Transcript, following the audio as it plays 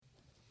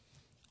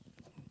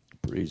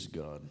Praise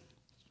God.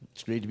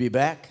 It's great to be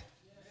back.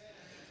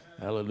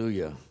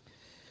 Hallelujah.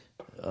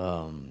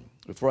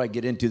 Before I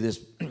get into this,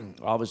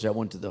 obviously I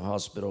went to the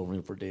hospital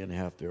for a day and a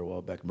half there a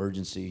while back,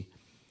 emergency.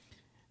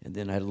 And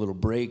then I had a little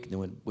break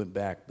and then went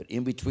back. But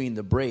in between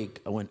the break,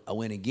 I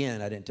went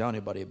again. I didn't tell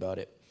anybody about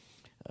it.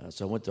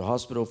 So I went to the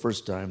hospital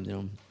first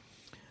time.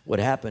 What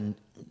happened,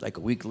 like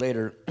a week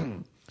later,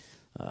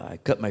 I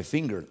cut my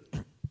finger.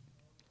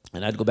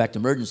 And I had to go back to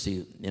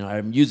emergency. I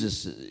use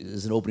this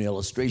as an opening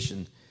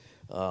illustration.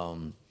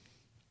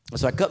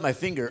 So I cut my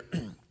finger.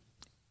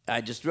 I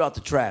just threw out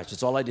the trash.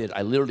 That's all I did.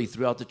 I literally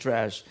threw out the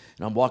trash.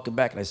 And I'm walking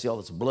back, and I see all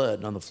this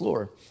blood on the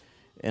floor.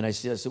 And I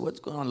said,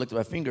 what's going on? I looked at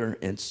my finger,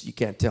 and you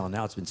can't tell.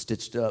 Now it's been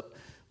stitched up,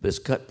 but it's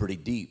cut pretty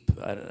deep.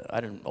 I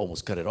didn't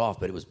almost cut it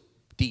off, but it was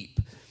deep.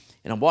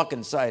 And I'm walking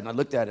inside, and I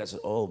looked at it. I said,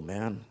 oh,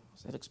 man,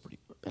 that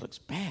looks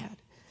bad.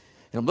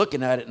 And I'm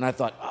looking at it, and I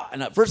thought,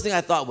 and the first thing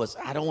I thought was,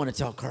 I don't want to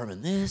tell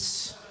Carmen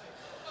this.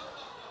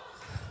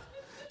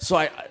 So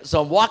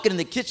I'm walking in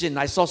the kitchen, and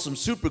I saw some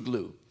super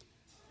glue.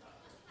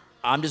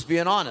 I'm just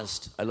being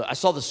honest. I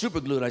saw the super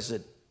glue, and I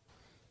said,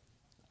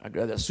 I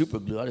grab that super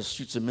glue. I'll just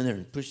shoot some in there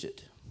and push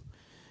it.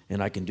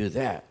 And I can do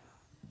that.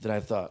 Then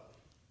I thought,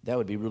 that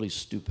would be really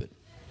stupid.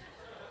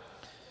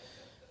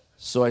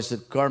 So I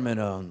said, Carmen,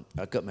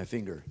 I cut my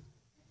finger.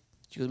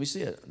 She goes, let me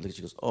see it.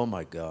 She goes, oh,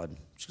 my God.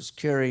 She goes,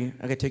 Carrie,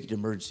 I got to take you to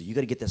emergency. You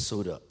got to get that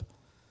sewed up.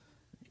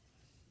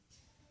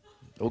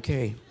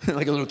 Okay,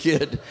 like a little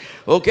kid.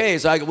 Okay,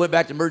 so I went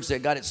back to emergency. I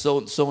got it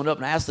sewn up,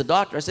 and I asked the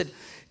doctor. I said,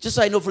 just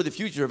so I know for the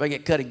future, if I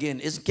get cut again,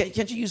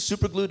 can't you use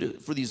super glue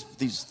for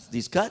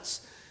these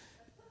cuts?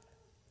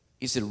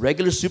 He said,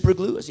 regular super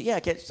glue? I said, yeah,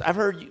 I've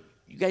heard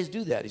you guys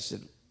do that. He said,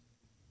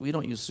 we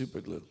don't use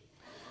super glue.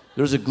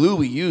 There's a glue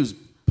we use,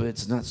 but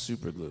it's not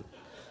super glue.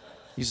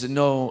 He said,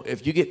 no,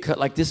 if you get cut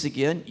like this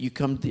again, you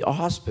come to the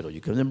hospital.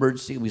 You come to the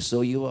emergency, and we sew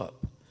you up.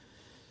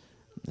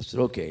 I said,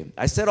 okay.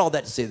 I said all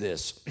that to say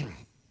this.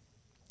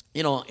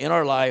 In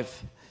our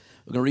life,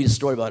 we're going to read a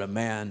story about a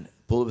man,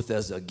 Pool of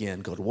Bethesda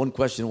again, called One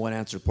Question, One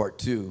Answer, Part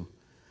 2.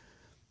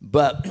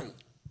 But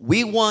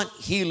we want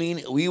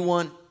healing. We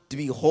want to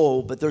be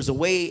whole, but there's a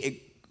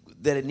way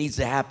that it needs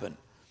to happen.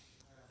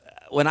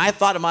 When I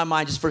thought in my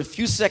mind, just for a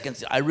few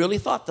seconds, I really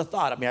thought the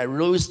thought. I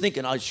really was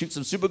thinking, I'll shoot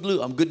some super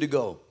glue, I'm good to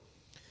go.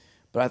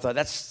 But I thought,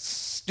 that's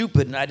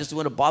stupid, and I just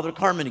want to bother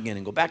Carmen again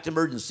and go back to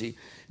emergency.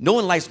 No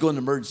one likes going to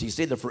emergency. You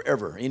stay there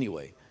forever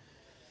anyway.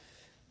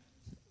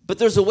 But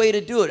there's a way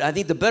to do it. I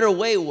think the better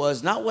way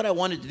was not what I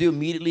wanted to do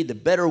immediately. The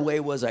better way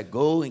was I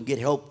go and get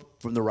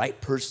help from the right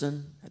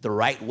person, the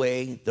right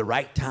way, the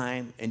right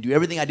time, and do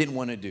everything I didn't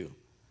want to do.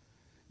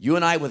 You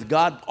and I, with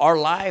God, our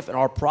life and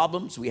our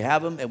problems, we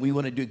have them, and we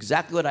want to do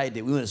exactly what I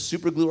did. We want to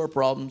super glue our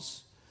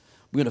problems.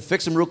 We want to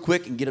fix them real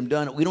quick and get them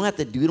done. We don't have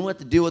to deal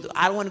with it.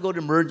 I don't want to go to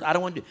emergency. I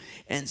don't want to.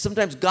 And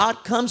sometimes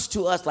God comes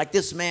to us like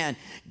this man.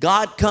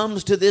 God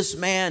comes to this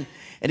man,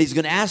 and he's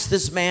going to ask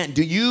this man,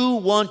 do you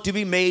want to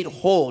be made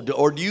whole,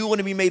 or do you want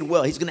to be made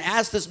well? He's going to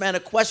ask this man a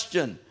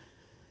question.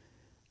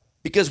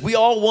 Because we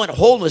all want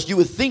wholeness. You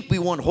would think we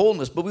want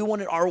wholeness, but we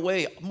want it our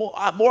way. More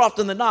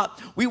often than not,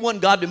 we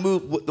want God to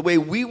move the way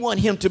we want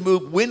him to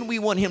move, when we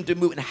want him to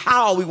move, and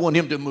how we want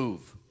him to move.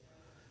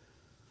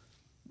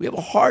 We have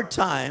a hard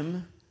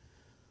time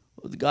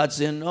with God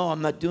saying, no,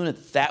 I'm not doing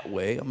it that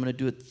way. I'm going to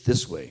do it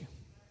this way.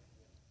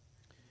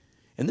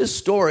 In this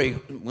story,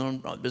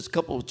 there's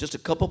just a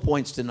couple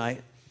points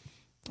tonight.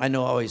 I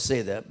know I always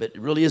say that, but it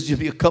really is going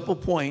to be a couple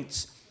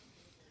points.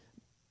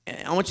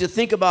 And I want you to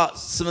think about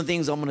some of the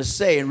things I'm going to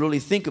say and really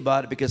think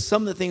about it, because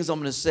some of the things I'm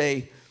going to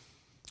say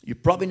you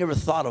probably never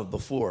thought of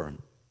before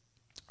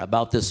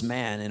about this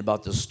man and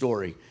about this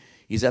story.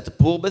 He's at the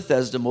Pool of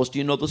Bethesda. Most of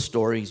you know the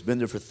story. He's been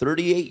there for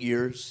 38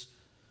 years.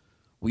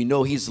 We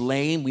know he's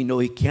lame. We know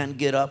he can't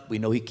get up. We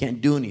know he can't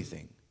do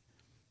anything.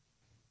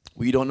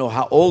 We don't know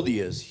how old he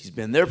is. He's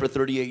been there for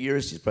 38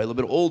 years. He's probably a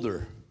little bit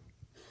older.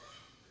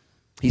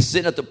 He's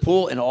sitting at the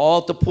pool, and all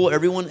at the pool,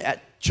 everyone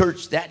at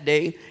church that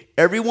day,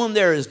 everyone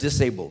there is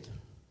disabled.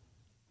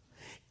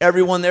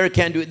 Everyone there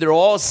can't do it. They're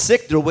all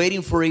sick. They're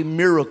waiting for a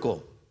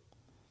miracle.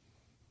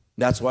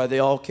 That's why they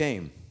all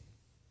came.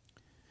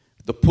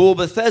 The Pool of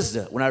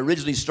Bethesda, when I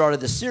originally started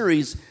the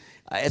series,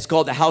 it's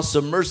called the House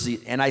of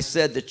Mercy. And I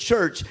said the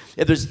church,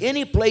 if there's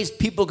any place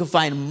people can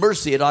find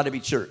mercy, it ought to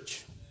be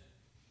church.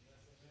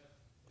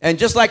 And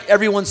just like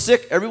everyone's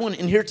sick, everyone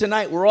in here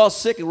tonight, we're all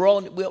sick, and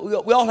we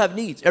all have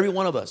needs, every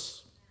one of us.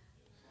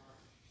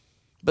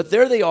 But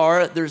there they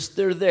are,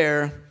 they're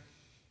there,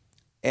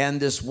 and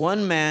this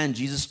one man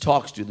Jesus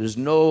talks to. There's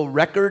no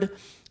record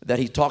that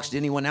he talks to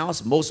anyone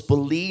else. Most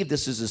believe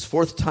this is his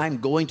fourth time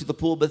going to the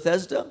Pool of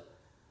Bethesda.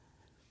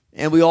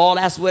 And we all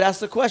would ask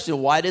the question,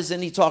 why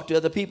doesn't he talk to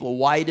other people?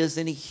 Why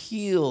doesn't he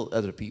heal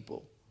other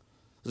people?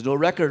 There's no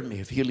record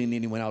of healing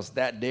anyone else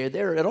that day or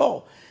there at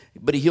all.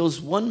 But he heals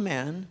one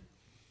man.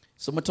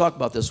 So I'm going to talk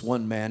about this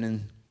one man,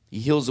 and he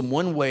heals him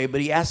one way,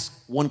 but he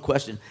asks one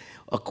question.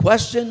 A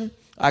question,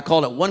 I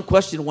call it one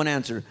question, one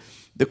answer.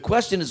 The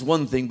question is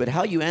one thing, but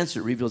how you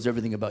answer it reveals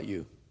everything about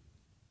you.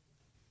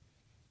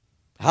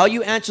 How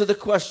you answer the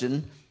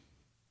question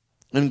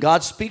When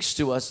God speaks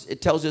to us,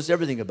 it tells us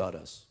everything about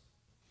us.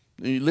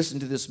 When you listen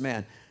to this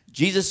man,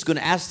 Jesus is going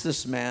to ask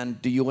this man,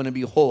 do you want to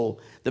be whole?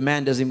 The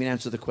man doesn't even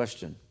answer the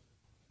question.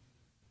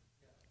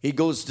 He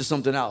goes to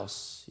something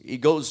else. He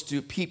goes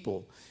to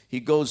people. He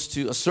goes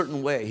to a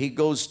certain way. He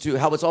goes to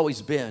how it's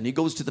always been. He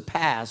goes to the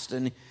past.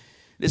 And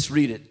let's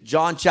read it.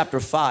 John chapter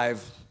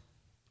 5.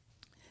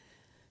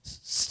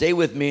 Stay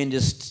with me and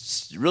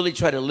just really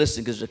try to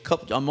listen, because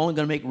I'm only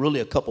going to make really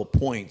a couple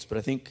points, but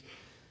I think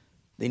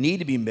they need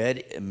to be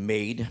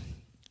made,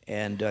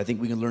 and I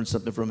think we can learn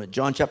something from it.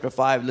 John chapter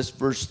 5, let's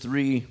verse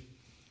 3.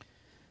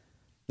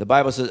 The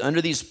Bible says,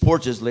 under these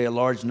porches lay a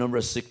large number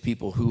of sick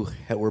people who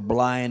were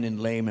blind and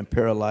lame and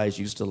paralyzed,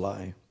 used to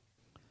lie.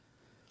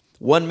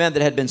 One man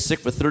that had been sick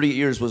for 30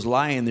 years was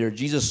lying there.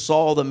 Jesus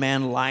saw the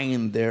man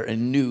lying there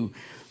and knew.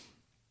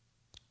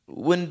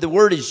 When the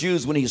word is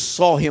used, when he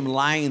saw him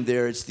lying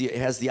there, it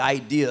has the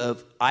idea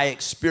of, I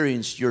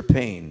experienced your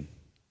pain.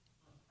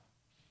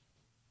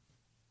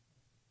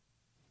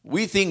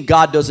 We think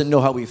God doesn't know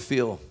how we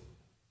feel.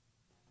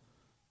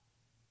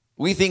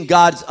 We think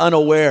God's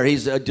unaware.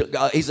 He's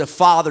a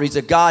father. He's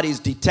a God.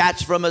 He's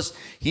detached from us.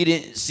 He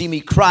didn't see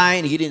me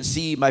crying. He didn't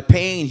see my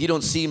pain. He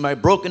don't see my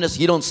brokenness.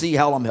 He don't see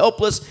how I'm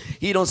helpless.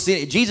 He don't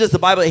see it. Jesus, the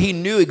Bible, he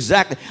knew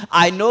exactly.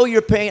 I know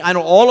your pain. I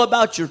know all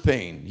about your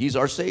pain. He's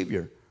our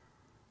Savior.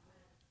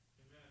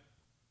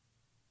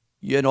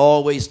 Yet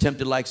always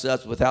tempted like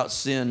us without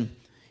sin.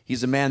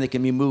 He's a man that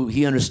can be moved.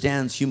 He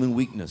understands human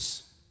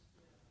weakness.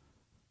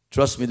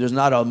 Trust me, there's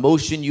not an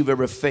emotion you've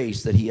ever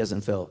faced that he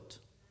hasn't felt.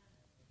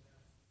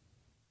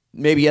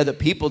 Maybe other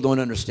people don't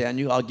understand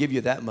you. I'll give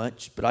you that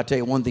much. But I'll tell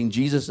you one thing,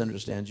 Jesus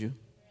understands you.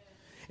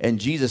 And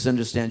Jesus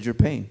understands your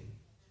pain.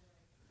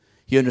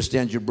 He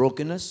understands your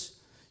brokenness.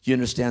 He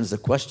understands the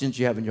questions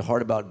you have in your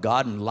heart about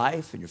God and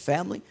life and your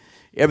family.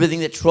 Everything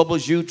that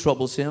troubles you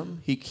troubles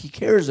him. He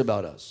cares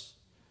about us.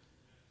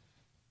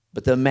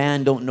 But the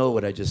man don't know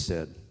what I just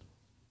said. You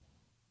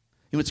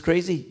know what's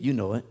crazy? You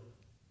know it.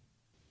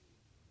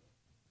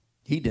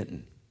 He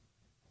didn't.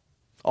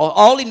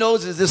 All he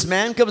knows is this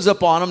man comes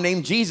up on him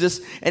named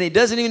Jesus, and he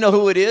doesn't even know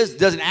who it is,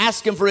 doesn't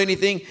ask him for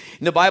anything.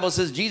 And the Bible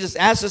says Jesus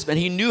asked this man,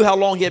 he knew how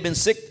long he had been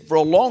sick for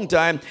a long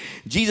time.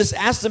 Jesus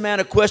asked the man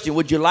a question,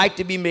 would you like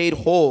to be made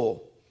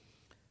whole?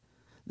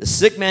 The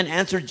sick man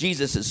answered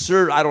Jesus and said,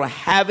 sir, I don't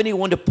have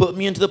anyone to put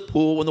me into the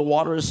pool when the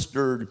water is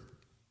stirred.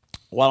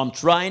 While I'm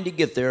trying to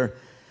get there,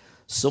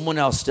 someone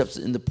else steps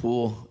in the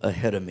pool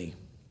ahead of me.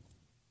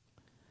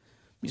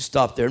 Let me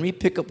stop there. Let me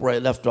pick up where I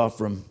left off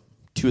from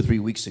 2 or 3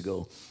 weeks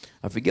ago.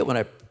 I forget when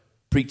I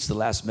preached the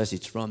last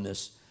message from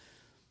this.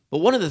 But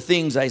one of the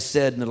things I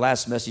said in the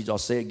last message, I'll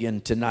say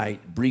again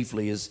tonight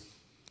briefly, is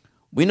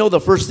we know the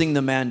first thing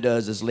the man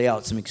does is lay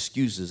out some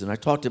excuses. And I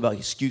talked about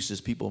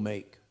excuses people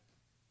make.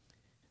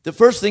 The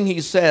first thing he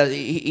says,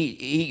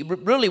 he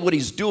really what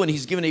he's doing,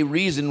 he's giving a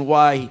reason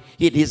why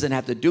he doesn't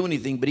have to do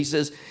anything. But he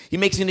says, he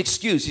makes an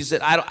excuse. He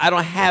said, I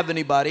don't have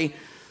anybody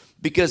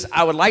because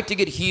I would like to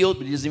get healed.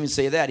 But he doesn't even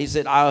say that. He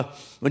said,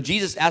 when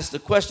Jesus asked the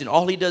question,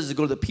 all he does is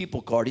go to the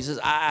people card. He says,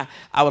 I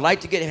would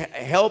like to get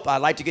help. I'd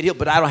like to get healed,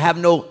 but I don't have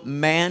no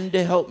man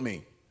to help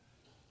me.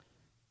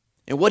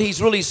 And what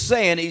he's really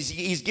saying is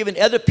he's giving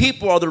other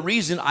people are the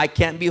reason I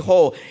can't be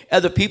whole.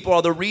 Other people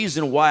are the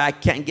reason why I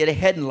can't get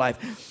ahead in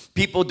life.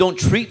 People don't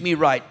treat me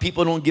right.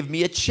 People don't give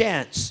me a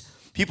chance.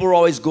 People are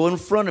always going in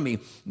front of me.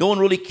 No one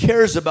really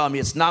cares about me.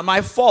 It's not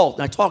my fault.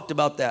 And I talked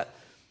about that.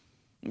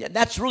 Yeah,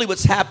 that's really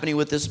what's happening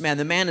with this man.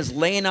 The man is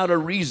laying out a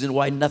reason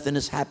why nothing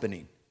is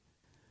happening.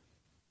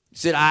 He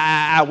said,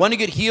 I want to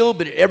get healed,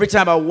 but every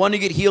time I want to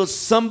get healed,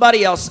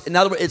 somebody else, in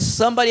other words, it's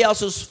somebody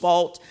else's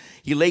fault.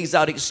 He lays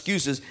out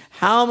excuses.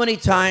 How many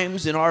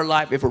times in our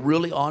life, if we're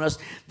really honest,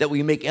 that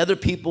we make other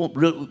people,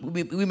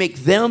 we make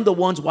them the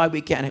ones why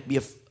we can't be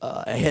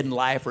ahead in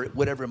life or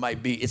whatever it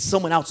might be. It's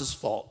someone else's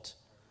fault.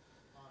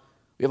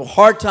 We have a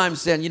hard time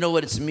saying, you know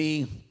what, it's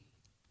me.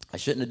 I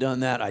shouldn't have done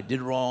that. I did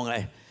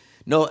wrong.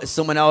 No, it's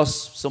someone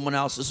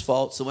else's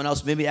fault. Someone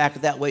else maybe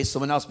acted that way.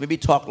 Someone else maybe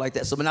talked like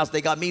that. Someone else,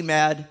 they got me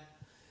mad. And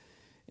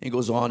it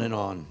goes on and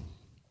on.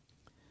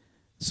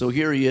 So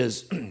here he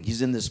is.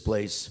 He's in this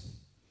place.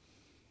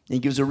 And he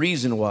gives a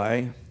reason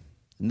why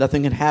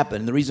nothing can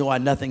happen. And the reason why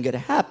nothing can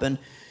happen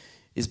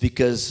is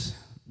because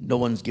no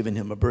one's giving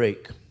him a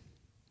break.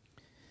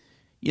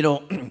 You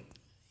know,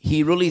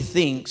 he really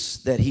thinks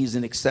that he's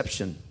an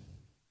exception.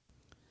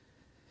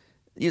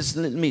 Yes,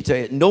 let me tell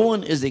you, no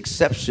one is the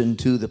exception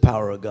to the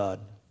power of God.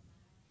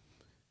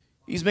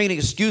 He's making an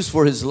excuse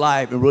for his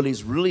life, and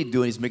he's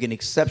making an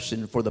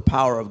exception for the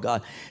power of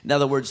God. In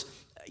other words,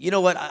 you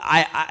know what?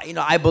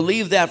 I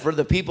believe that for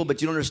the people,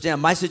 but you don't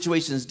understand. My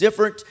situation is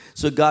different,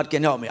 so God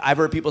can help me. I've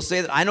heard people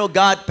say that. I know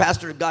God,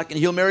 Pastor, God can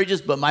heal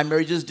marriages, but my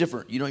marriage is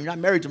different. You know, you're not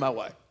married to my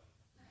wife.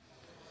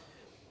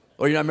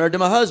 Or you're not married to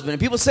my husband. And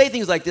people say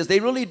things like this. They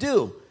really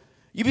do.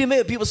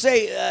 People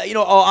say,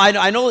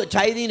 I know that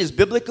tithing is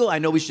biblical. I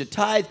know we should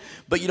tithe,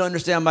 but you don't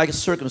understand my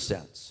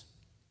circumstance.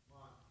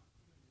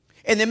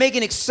 And they make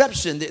an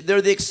exception.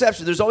 They're the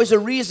exception. There's always a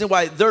reason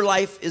why their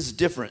life is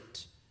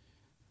different.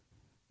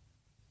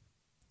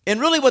 And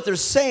really what they're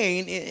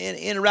saying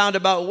in a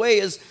roundabout way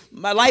is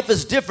my life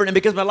is different, and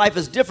because my life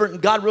is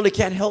different, God really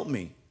can't help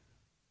me.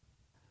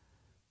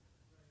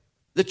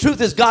 The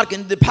truth is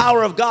the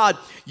power of God,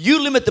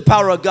 you limit the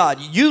power of God.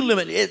 You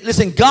limit it.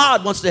 Listen,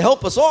 God wants to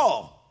help us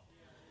all.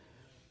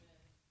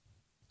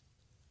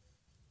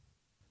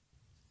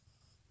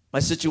 My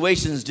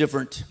situation is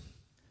different.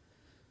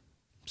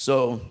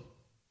 So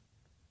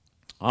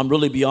I'm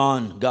really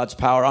beyond God's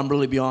power. I'm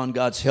really beyond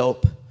God's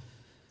help.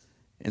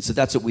 And so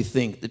that's what we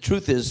think. The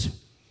truth is,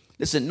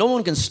 listen,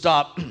 nobody can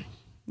stop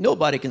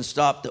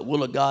the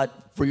will of God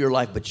for your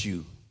life but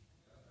you.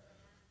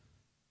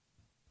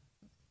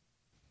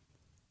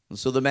 And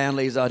so the man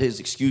lays out his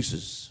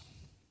excuses.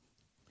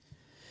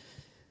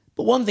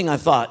 But one thing I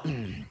thought,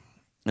 and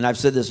I've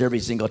said this every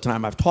single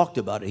time I've talked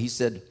about it, he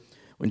said,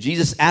 when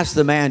Jesus asked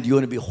the man, do you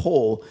want to be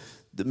whole?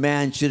 The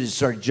man should have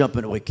started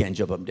jumping. Oh, he can't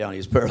jump up and down.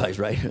 He's paralyzed,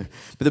 right?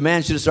 But the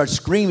man should have started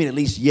screaming at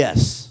least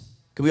yes.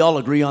 Can we all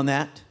agree on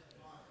that?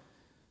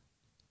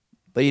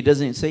 But he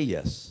doesn't even say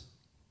yes.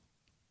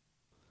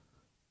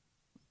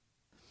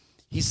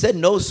 He said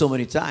no so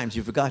many times,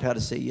 he forgot how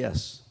to say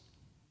yes.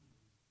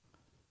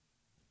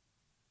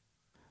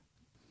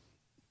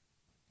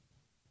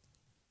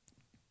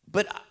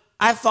 But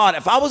I thought,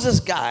 if I was this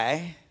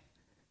guy,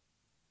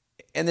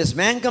 and this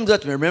man comes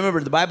up to me,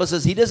 remember the Bible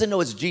says he doesn't know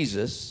it's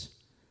Jesus,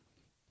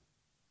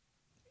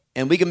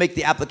 and we can make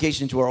the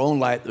application to our own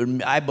life.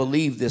 I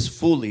believe this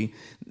fully.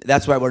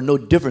 That's why we're no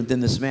different than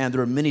this man.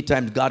 There are many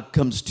times God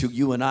comes to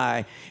you and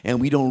I, and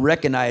we don't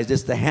recognize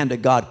it's the hand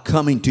of God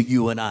coming to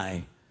you and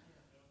I,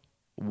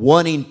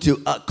 wanting to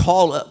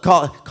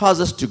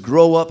cause us to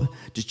grow up,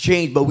 to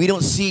change, but we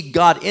don't see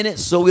God in it,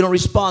 so we don't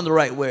respond the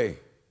right way.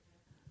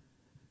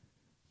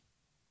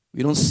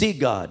 We don't see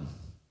God.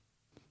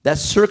 That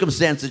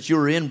circumstance that you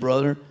were in,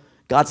 brother,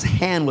 God's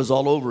hand was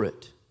all over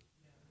it.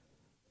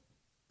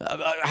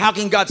 How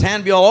can God's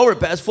hand be all over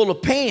it? It's full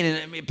of pain.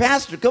 And I mean,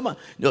 Pastor, come on.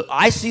 No,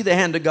 I see the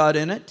hand of God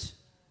in it,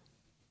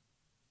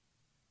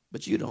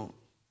 but you don't.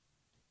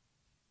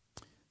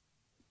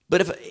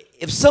 But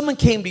if someone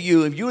came to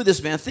you, if you were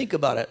this man, think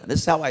about it. This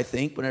is how I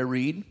think when I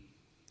read.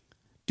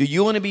 Do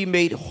you want to be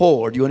made whole,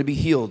 or do you want to be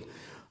healed?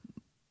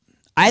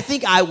 I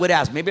think I would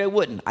ask. Maybe I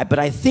wouldn't. But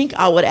I think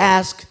I would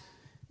ask,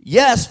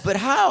 yes, but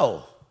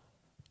how?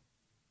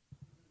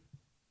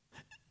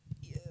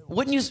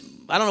 Wouldn't you?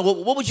 I don't know.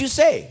 What would you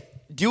say?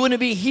 Do you want to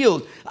be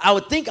healed? I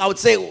would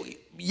say,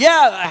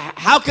 yeah,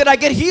 how could I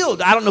get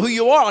healed? I don't know who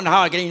you are and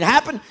how it can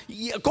happen.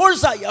 Yeah, of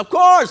course.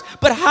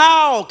 But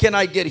how can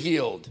I get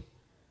healed?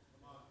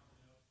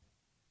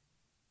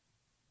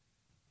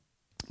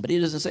 But he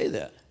doesn't say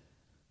that.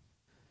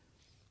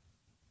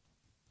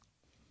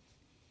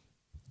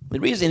 The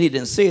reason he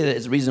didn't say that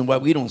is the reason why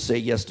we don't say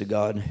yes to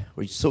God.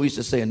 We're so used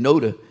to saying no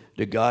to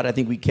God. I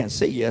think we can't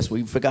say yes.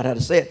 We forgot how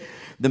to say it.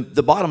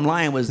 The bottom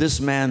line was this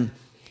man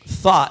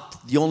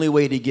thought the only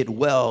way to get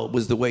well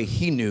was the way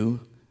he knew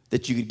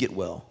that you could get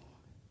well.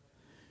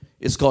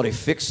 It's called a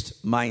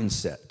fixed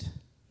mindset.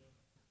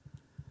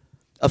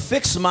 A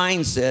fixed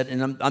mindset,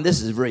 and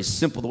this is very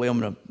simple, the way I'm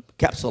going to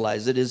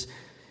capsulize it, is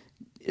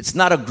it's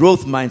not a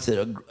growth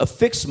mindset. A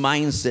fixed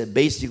mindset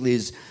basically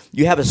is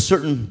you have a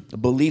certain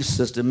belief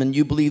system and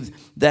you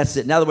believe that's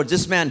it. In other words,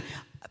 this man,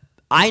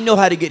 I know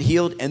how to get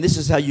healed, and this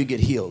is how you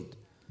get healed.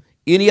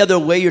 Any other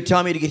way you're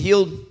telling me to get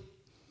healed,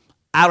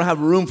 I don't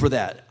have room for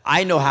that.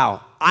 I know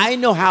how. I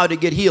know how to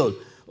get healed.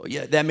 Well,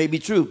 yeah, that may be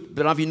true,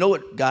 but if you know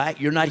it, guy,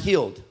 you're not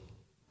healed.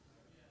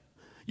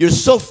 You're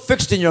so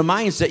fixed in your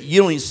mindset,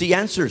 you don't even see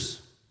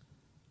answers.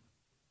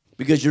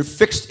 Because you're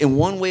fixed in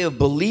one way of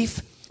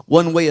belief,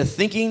 one way of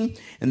thinking,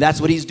 and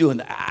that's what he's doing.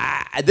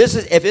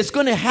 If it's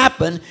going to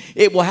happen,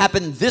 it will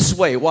happen this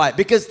way. Why?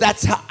 Because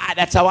that's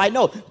how I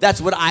know. That's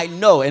what I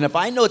know. And if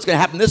I know it's going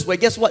to happen this way,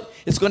 guess what?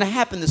 It's going to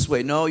happen this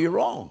way. No, you're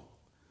wrong.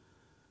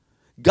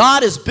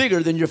 God is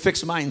bigger than your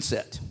fixed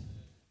mindset.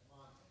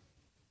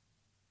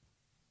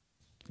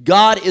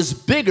 God is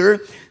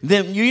bigger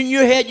than you in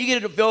your head. You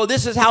get it, oh,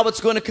 this is how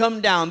it's going to come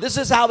down. This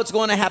is how it's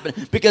going to happen.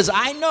 Because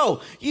I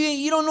know.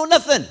 You don't know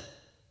nothing.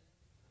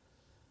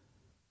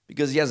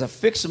 Because he has a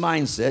fixed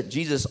mindset.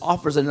 Jesus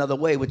offers another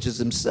way, which is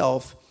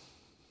himself.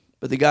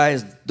 But the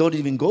guys don't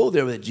even go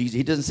there with Jesus.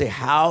 He doesn't say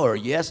how or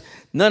yes.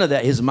 None of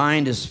that. His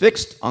mind is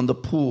fixed on the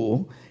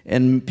pool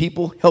and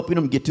people helping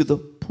him get to the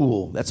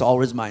pool. That's all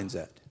his mind's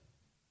at.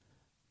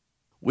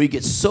 We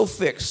get so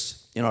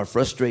fixed in our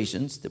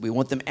frustrations that we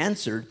want them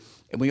answered,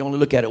 and we only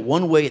look at it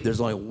one way. There's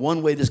only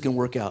one way this can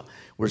work out.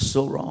 We're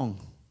so wrong.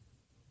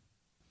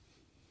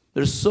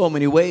 There's so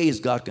many ways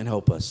God can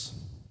help us.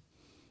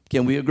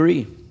 Can we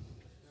agree?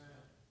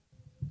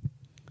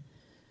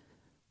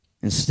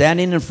 And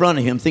standing in front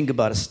of him, think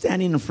about it,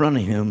 standing in front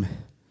of him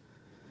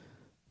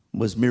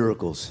was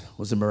miracles,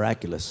 was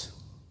miraculous.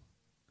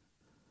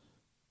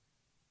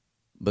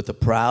 But the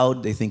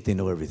proud, they think they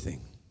know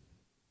everything.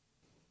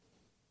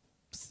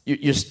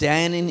 You're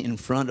standing in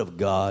front of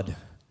God,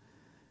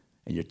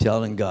 and you're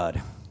telling God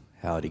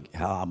how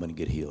I'm going to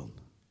get healed.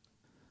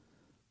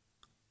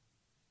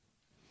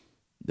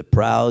 The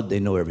proud, they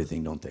know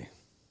everything, don't they?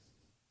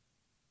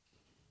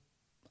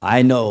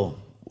 I know.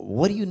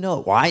 What do you know?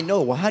 Well, I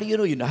know. Well, how do you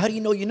know you know? How do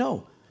you know you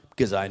know?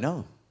 Because I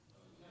know.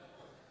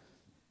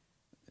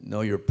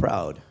 No, you're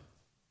proud.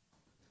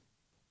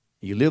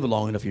 You live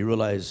long enough, you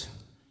realize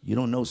you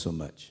don't know so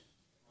much.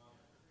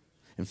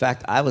 In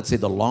fact, I would say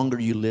the longer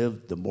you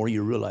live, the more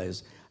you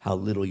realize how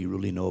little you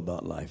really know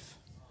about life.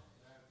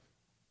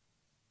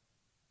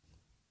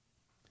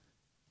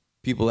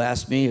 People have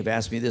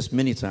asked me this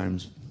many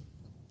times.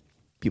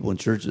 People in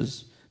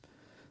churches,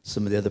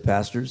 some of the other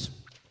pastors.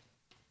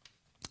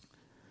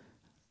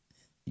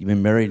 You've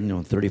been married,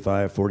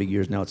 35, 40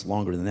 years. Now it's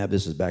longer than that.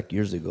 This is back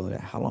years ago.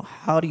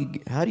 How do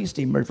you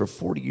stay married for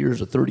 40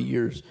 years or 30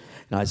 years?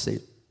 And I say,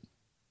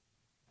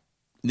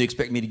 they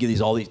expect me to give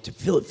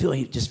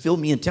just fill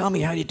me and tell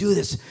me how do you do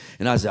this.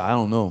 And I say, I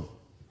don't know.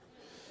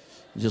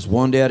 Just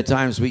one day at a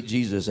time, sweet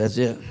Jesus. That's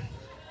it.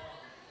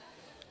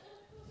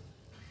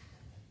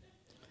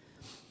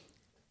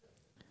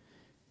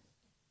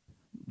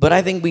 But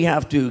I think we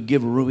have to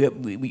give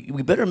room.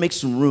 We better make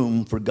some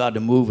room for God to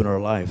move in our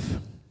life.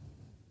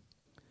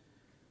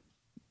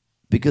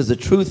 Because the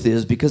truth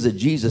is, because of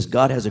Jesus,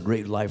 God has a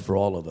great life for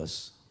all of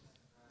us.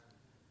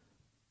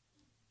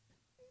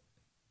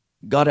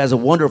 God has a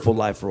wonderful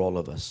life for all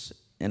of us.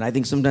 And I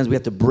think sometimes we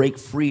have to break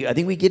free. I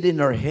think we get in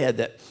our head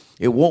that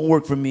it won't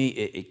work for me.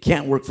 It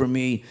can't work for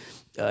me.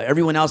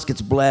 Everyone else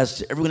gets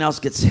blessed. Everyone else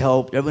gets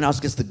help. Everyone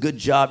else gets the good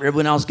job.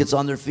 Everyone else gets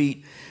on their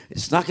feet.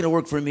 It's not going to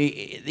work for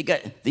me.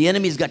 The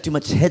enemy's got too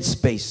much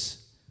headspace.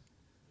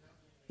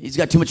 He's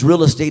got too much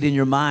real estate in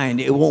your mind.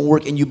 It won't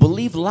work. And you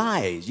believe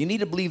lies. You need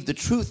to believe the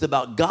truth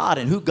about God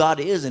and who God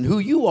is and who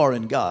you are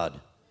in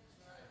God.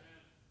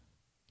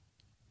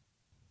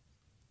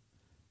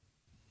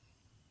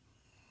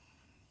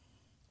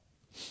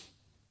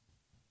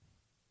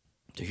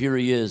 So here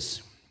he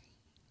is.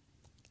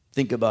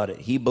 Think about it.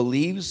 He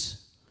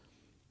believes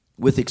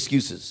with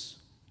excuses.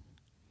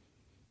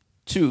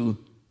 2,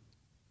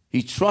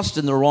 he trusts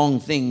in the wrong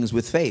things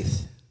with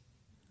faith.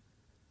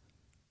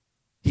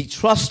 He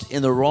trusts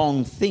in the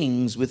wrong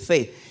things with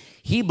faith.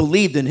 He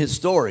believed in his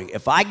story.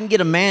 If I can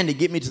get a man to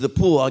get me to the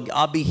pool,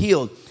 I'll be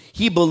healed.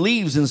 He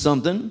believes in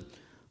something,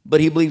 but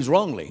he believes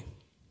wrongly.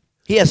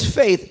 He has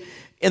faith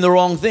in the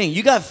wrong thing.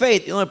 You got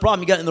faith. The only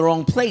problem, you got it in the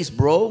wrong place,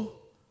 bro.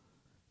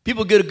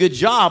 People get a good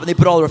job, and they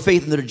put all their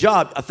faith into their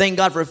job. I thank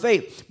God for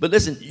faith. But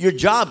listen, your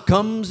job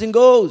comes and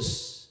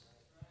goes.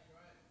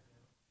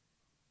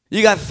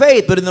 You got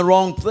faith, but in the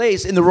wrong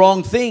place, in the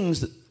wrong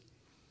things.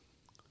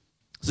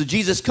 So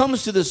Jesus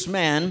comes to this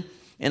man,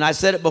 and I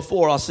said it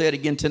before, I'll say it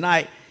again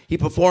tonight. He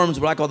performs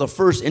what I call the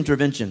first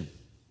intervention.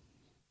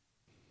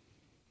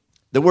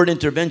 The word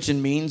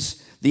intervention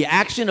means the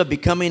action of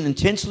becoming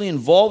intentionally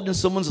involved in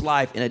someone's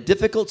life in a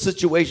difficult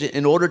situation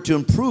in order to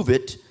improve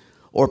it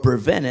or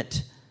prevent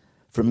it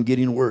from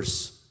getting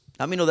worse.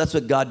 How many know that's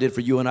what God did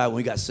for you and I when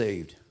we got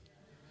saved?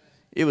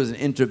 It was an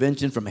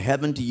intervention from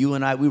heaven to you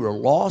and I. We were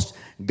lost.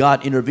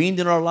 God intervened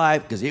in our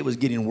life because it was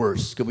getting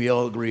worse. Can we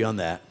all agree on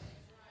that?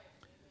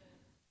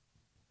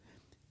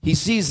 He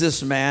sees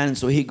this man,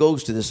 so he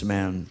goes to this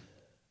man.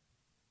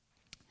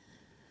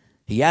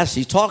 He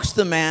talks to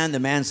the man. The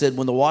man said,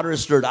 when the water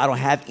is stirred, I don't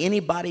have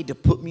anybody to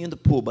put me in the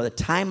pool. By the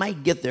time I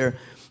get there,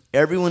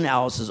 everyone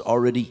else is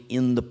already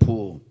in the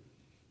pool.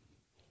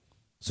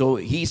 So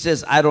he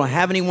says, I don't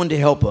have anyone to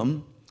help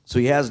him. So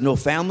he has no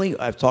family.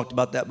 I've talked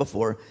about that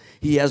before.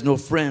 He has no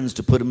friends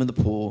to put him in the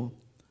pool.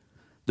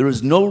 There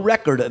is no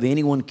record of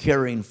anyone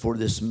caring for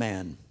this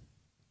man.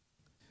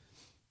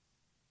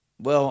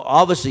 Well,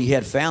 obviously he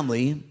had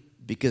family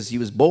because he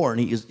was born.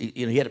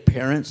 He had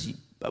parents.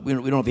 We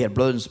don't know if he had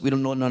brothers. We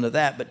don't know none of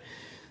that. But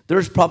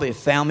there's probably a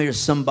family or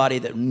somebody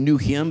that knew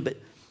him. But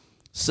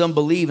some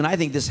believe, and I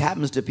think this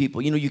happens to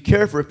people. You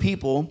care for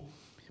people,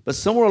 but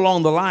somewhere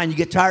along the line, you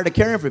get tired of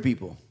caring for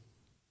people.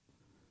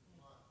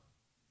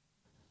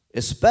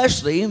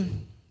 Especially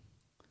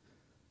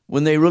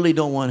when they really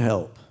don't want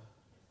help.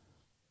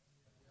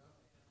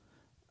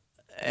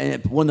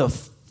 And when the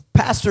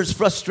pastor's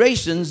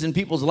frustrations in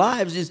people's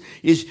lives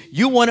is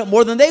you want it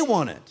more than they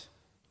want it.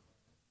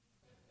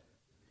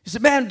 You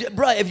said, man,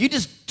 bro, if you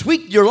just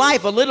tweak your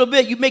life a little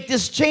bit, you make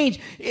this change,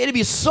 it'd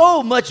be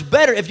so much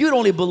better if you'd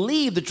only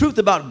believe the truth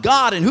about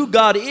God and who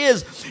God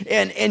is,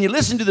 and you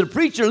listen to the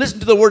preacher, listen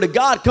to the word of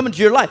God come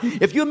into your life.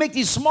 If you make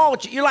these small,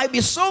 your life would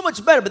be so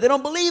much better, but they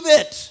don't believe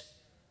it.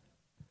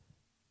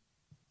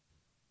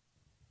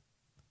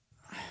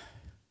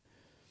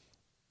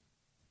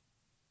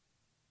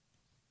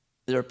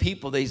 There are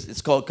people,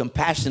 it's called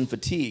compassion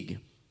fatigue.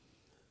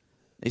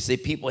 They say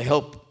people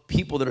help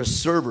people that are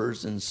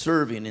servers and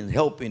serving and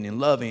helping and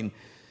loving.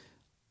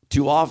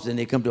 Too often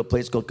they come to a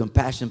place called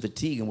compassion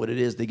fatigue, and what it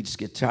is, they just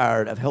get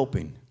tired of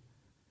helping.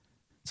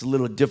 It's a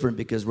little different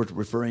because we're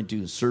referring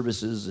to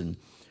services and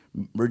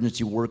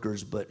emergency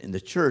workers, but in the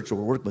church or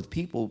we're working with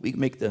people, we can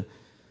make the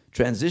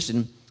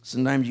transition.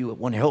 Sometimes you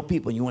want to help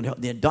people and you want to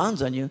help, then it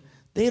dawns on you,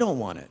 they don't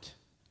want it.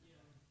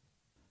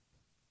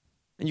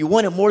 And you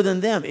want it more than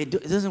them. It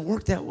doesn't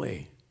work that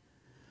way.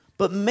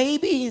 But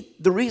maybe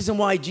the reason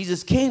why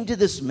Jesus came to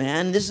this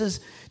man, this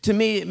is, to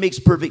me, it makes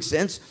perfect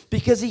sense,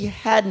 because he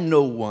had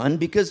no one,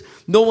 because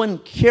no one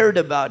cared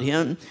about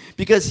him,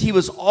 because he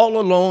was all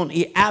alone.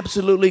 He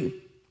absolutely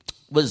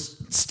was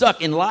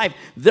stuck in life.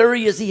 There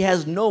he is. He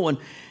has no one.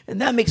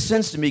 And that makes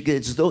sense to me, because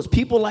it's those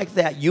people like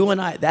that, you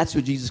and I, that's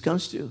who Jesus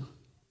comes to.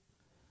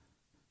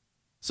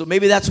 So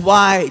maybe that's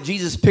why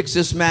Jesus picks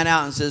this man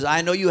out and says,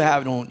 I know you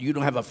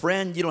don't have a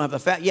friend, you don't have a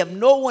family, you have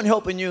no one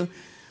helping you.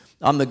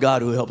 I'm the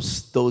God who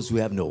helps those who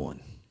have no one.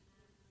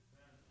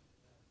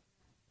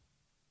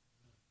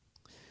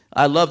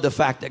 I love the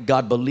fact that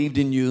God believed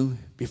in you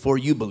before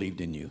you believed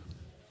in you.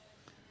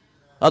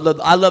 I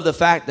love the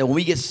fact that when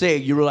we get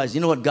saved, you realize,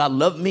 you know what, God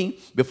loved me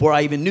before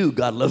I even knew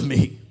God loved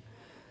me.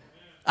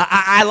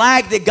 I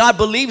like that God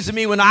believes in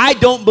me when I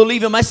don't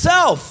believe in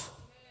myself.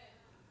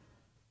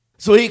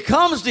 So he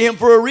comes to him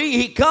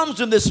he comes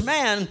to this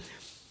man,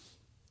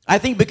 I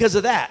think because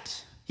of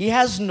that. He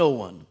has no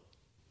one.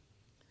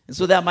 And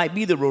so that might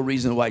be the real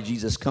reason why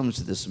Jesus comes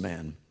to this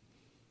man.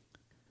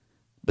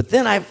 But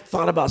then I've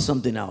thought about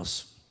something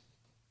else.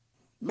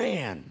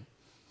 Man,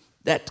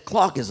 that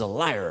clock is a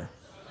liar.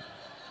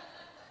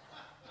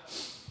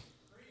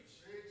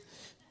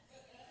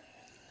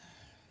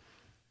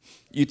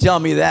 You tell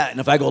me that,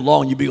 and if I go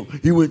long, you be,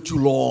 he went too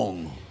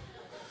long.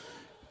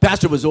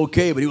 Pastor was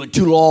okay, but he went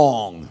too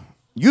long.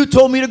 You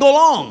told me to go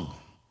long.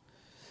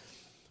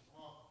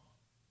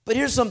 But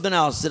here's something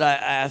else that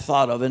I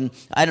thought of, and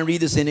I didn't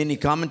read this in any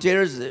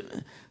commentators. They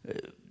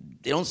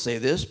don't say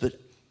this, but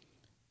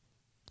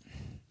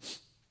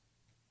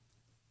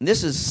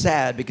this is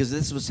sad because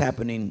this was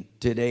happening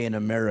today in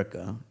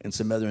America and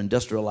some other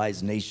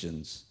industrialized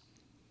nations.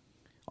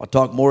 I'll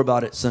talk more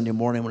about it Sunday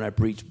morning when I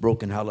preach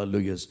Broken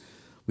Hallelujahs.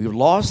 We've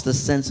lost the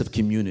sense of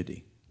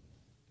community.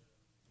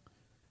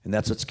 And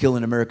that's what's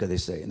killing America, they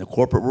say. In the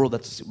corporate world,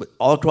 that's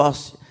all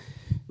across.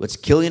 What's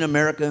killing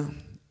America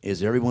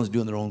is everyone's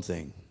doing their own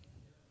thing.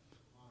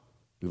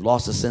 We've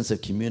lost a sense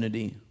of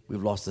community.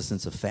 We've lost a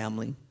sense of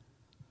family.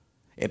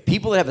 And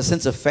people that have a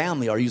sense of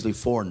family are usually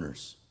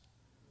foreigners.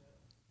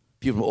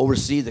 People from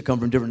overseas that come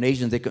from different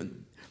nations,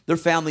 their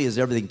family is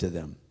everything to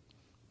them.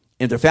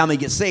 And if their family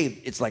gets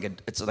saved, it's like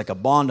a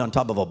bond on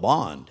top of a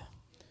bond.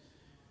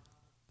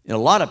 And a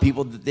lot of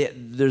people,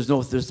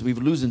 we're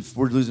losing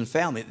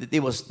family. They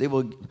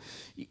will,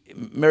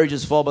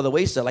 marriages fall by the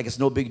wayside like it's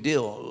no big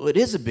deal. It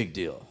is a big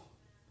deal.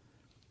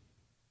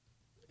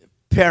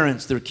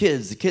 Parents, their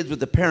kids, the kids with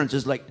the parents,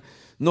 there's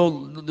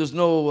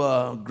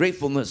no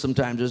gratefulness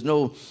sometimes.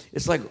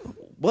 It's like,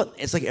 what?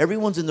 It's like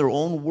everyone's in their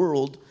own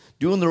world,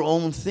 doing their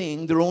own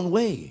thing, their own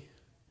way.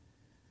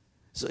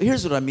 So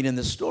here's what I mean in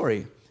this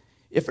story.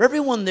 If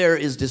everyone there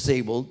is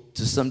disabled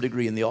to some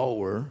degree, and they all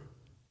were,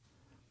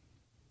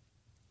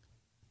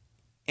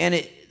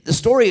 and the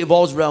story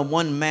evolves around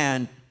one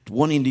man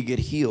wanting to get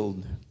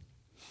healed.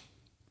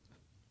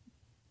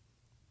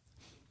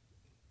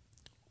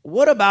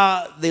 What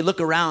about they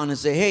look around and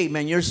say, hey,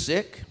 man, you're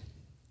sick.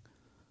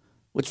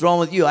 What's wrong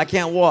with you? I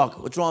can't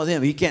walk. What's wrong with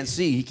him? He can't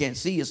see. He can't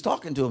see. It's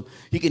talking to him.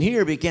 He can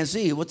hear, but he can't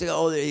see.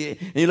 And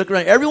you look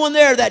around. Everyone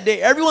there that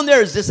day, everyone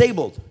there is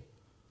disabled.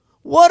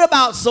 What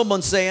about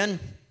someone saying,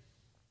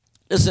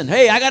 listen,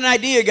 hey, I got an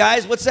idea,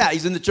 guys. What's that?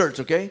 He's in the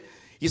church, okay?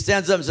 He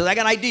stands up and says, I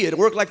got an idea to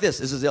work like this.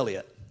 This is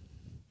Elliot.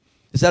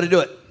 This is how to do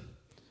it.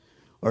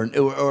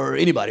 Or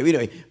anybody.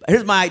 Anyway,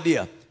 here's my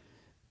idea.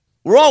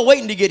 We're all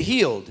waiting to get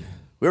healed.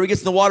 Whoever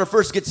gets in the water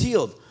first gets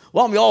healed.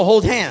 Why don't we all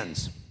hold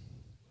hands?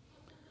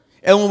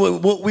 And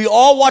when we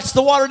all watch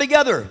the water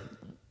together,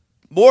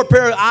 more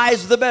pair of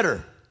eyes, the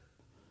better.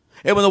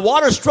 And when the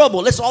water's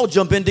troubled, let's all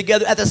jump in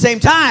together at the same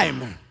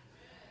time.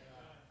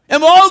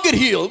 And we'll all get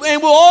healed.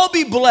 And we'll all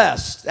be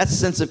blessed. That's a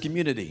sense of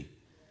community.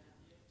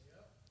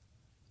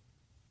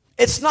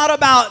 It's not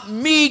about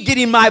me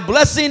getting my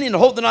blessing and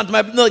holding on to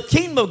the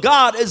kingdom of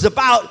God is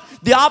about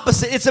the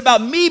opposite. It's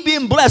about me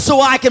being blessed so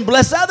I can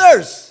bless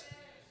others.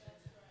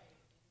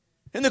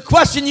 And the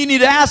question you need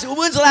to ask,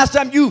 when's the last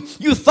time you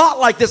thought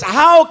like this?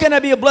 How can I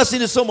be a blessing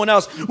to someone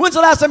else? When's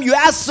the last time you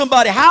asked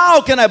somebody,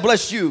 how can I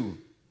bless you?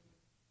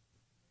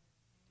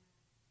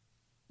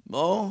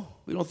 No,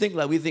 we don't think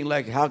like, we think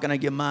like, how can I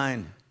get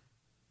mine?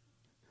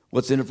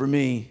 What's in it for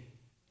me?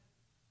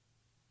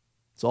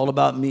 It's all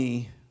about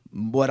me,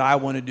 what I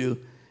want to do.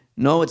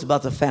 No, it's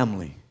about the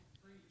family.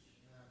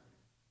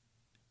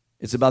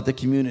 It's about the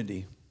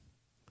community.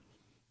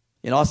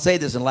 And I'll say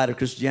this in light of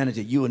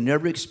Christianity. You will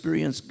never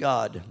experience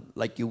God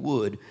like you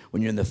would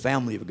when you're in the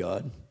family of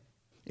God,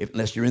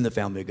 unless you're in the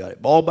family of God.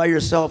 All by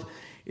yourself,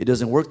 it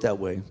doesn't work that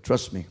way.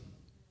 Trust me.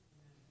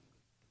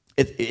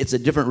 It's a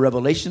different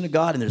revelation of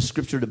God, and there's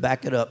scripture to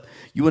back it up.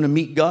 You want to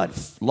meet God?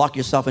 Lock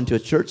yourself into a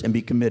church and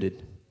be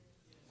committed.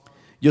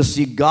 You'll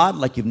see God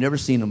like you've never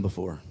seen him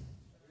before.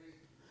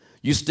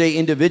 You stay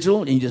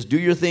individual and you just do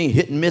your thing,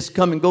 hit and miss,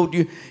 come and go.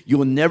 You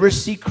will never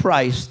see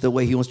Christ the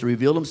way he wants to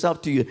reveal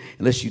himself to you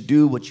unless you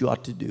do what you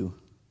ought to do.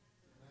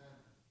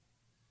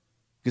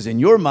 Because in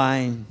your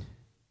mind,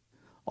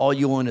 all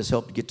you want is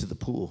help to get to the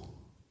pool.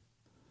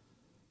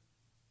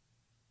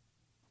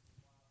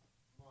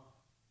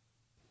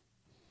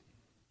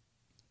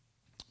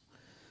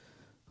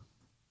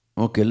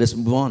 Okay, let's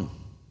move on.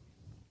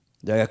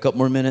 I got a couple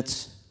more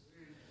minutes.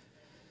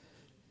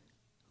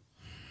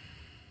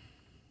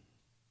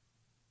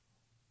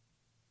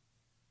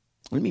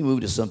 Let me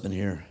move to something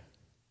here.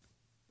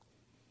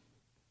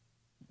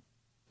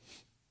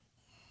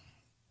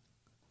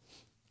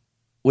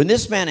 When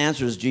this man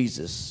answers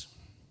Jesus,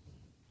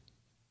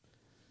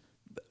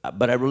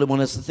 but I really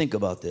want us to think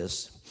about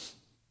this.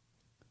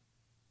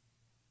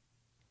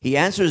 He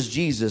answers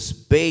Jesus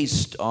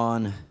based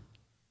on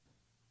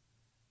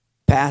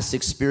past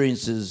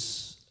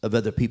experiences of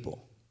other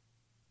people.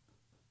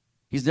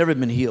 He's never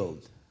been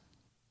healed.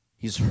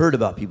 He's heard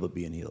about people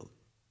being healed.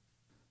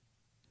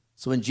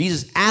 So when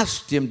Jesus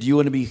asked him, do you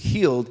want to be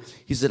healed?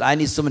 He said, I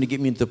need someone to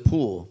get me into the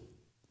pool.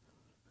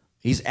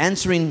 He's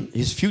answering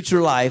his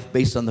future life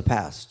based on the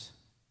past.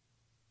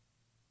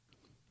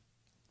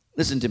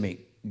 Listen to me.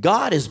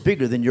 God is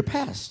bigger than your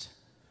past.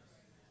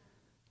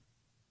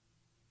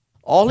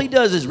 All he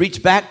does is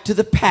reach back to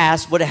the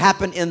past, what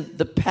happened in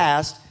the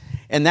past,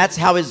 and that's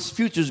how his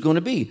future is going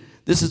to be.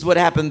 This is what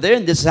happened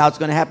then. This is how it's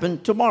going to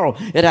happen tomorrow.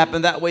 It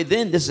happened that way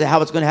then. This is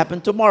how it's going to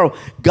happen tomorrow.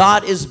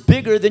 God is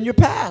bigger than your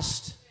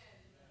past.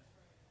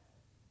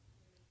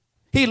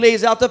 He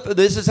lays out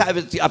this is how,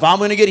 if I'm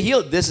going to get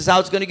healed, this is how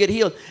it's going to get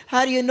healed.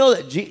 How do you know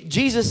that?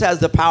 Jesus has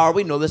the power,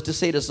 we know this, to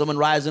say to someone,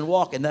 rise and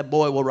walk, and that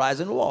boy will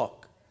rise and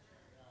walk.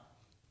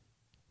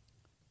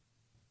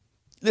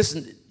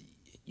 Listen,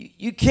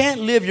 you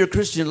can't live your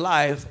Christian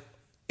life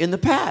in the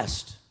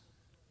past.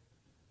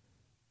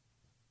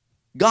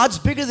 God's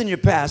bigger than your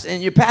past,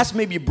 and your past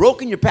may be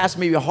broken, your past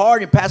may be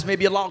hard, your past may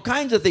be all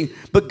kinds of things,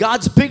 but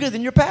God's bigger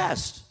than your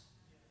past.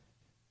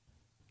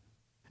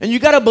 And you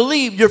got to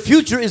believe your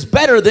future is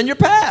better than your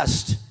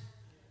past.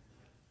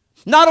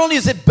 Not only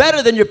is it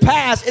better than your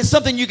past, it's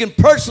something you can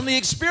personally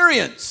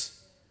experience.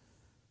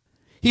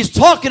 He's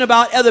talking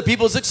about other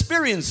people's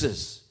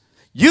experiences.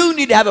 You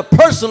need to have a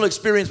personal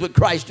experience with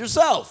Christ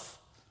yourself.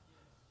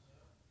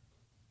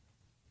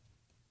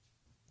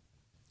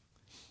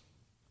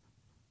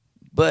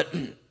 But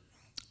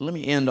let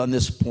me end on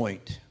this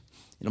point.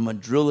 And I'm going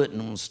to drill it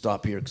and I'm going to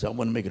stop here because I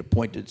want to make it a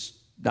point that's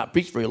not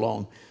preached very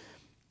long.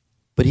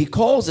 But he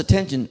calls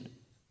attention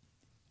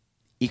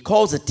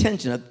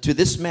to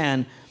this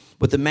man,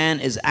 what the man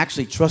is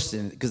actually trusting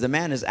in, because the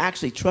man is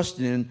actually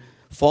trusting in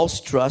false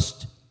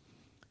trust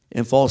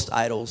and false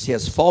idols. He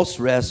has false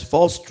rest,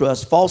 false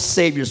trust, false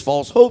saviors,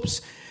 false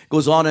hopes.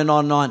 Goes on and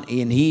on and on,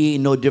 and he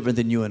ain't no different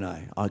than you and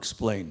I. I'll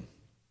explain.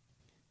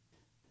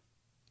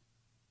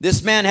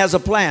 This man has a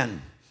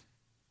plan,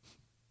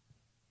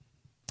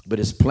 but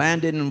his plan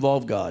didn't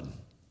involve God.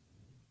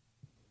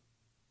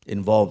 It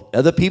involved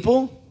other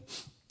people.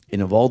 It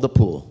involved the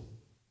pool.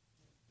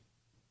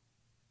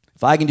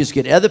 If I can just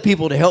get other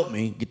people to help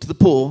me get to the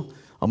pool,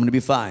 I'm going to be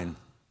fine.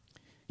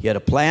 He had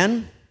a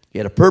plan. He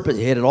had a purpose.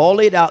 He had it all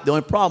laid out. The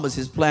only problem is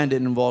his plan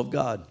didn't involve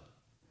God.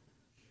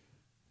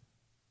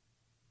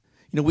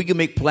 You know, we can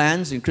make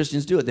plans, and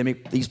Christians do it. They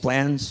make these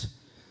plans.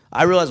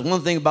 I realize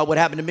one thing about what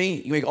happened to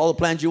me. You make all the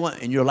plans you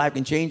want, and your life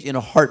can change in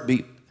a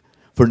heartbeat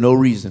for no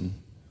reason.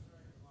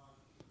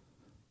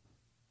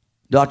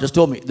 Doctors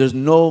told me there's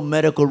no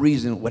medical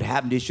reason what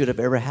happened to you should have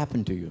ever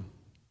happened to you.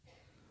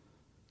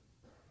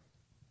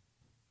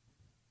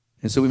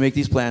 And so we make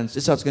these plans.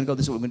 This is how it's going to go.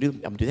 This is what we're going to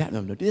do. I'm going to do that. I'm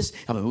going to do this.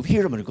 I'm going to move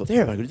here. I'm going to go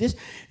there. I'm going to do this.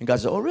 And God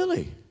said, oh,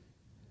 really?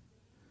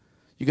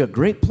 You got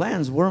great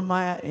plans. Where am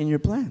I at in your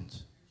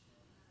plans?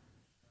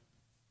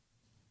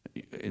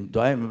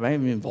 Am I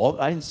involved?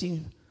 I didn't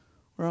see.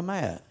 Where am I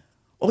at?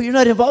 Oh, you're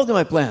not involved in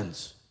my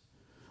plans.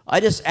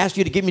 I just asked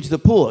you to get me to the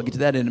pool. I'll get to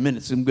that in a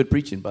minute. Some good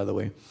preaching, by the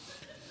way.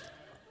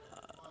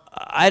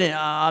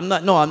 I'm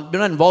not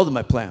involved in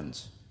my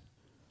plans.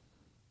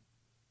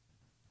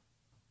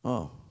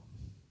 Oh,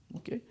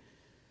 okay.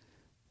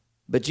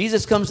 But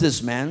Jesus comes to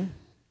this man.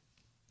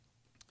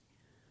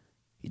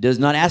 He does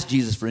not ask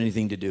Jesus for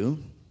anything to do.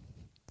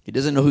 He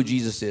doesn't know who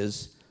Jesus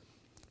is.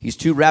 He's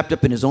too wrapped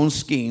up in his own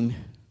scheme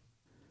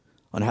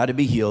on how to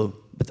be healed.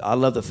 But I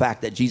love the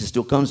fact that Jesus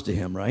still comes to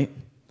him, right?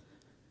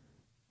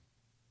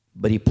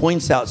 But he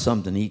points out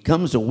something. He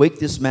comes to wake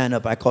this man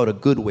up. I call it a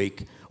good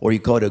wake, or you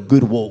call it a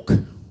good woke.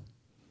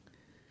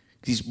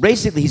 He's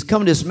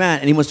coming to this man,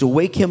 and he wants to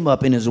wake him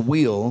up in his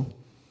will.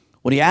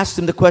 When he asks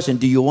him the question,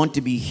 do you want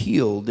to be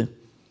healed?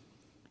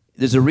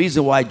 There's a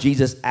reason why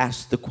Jesus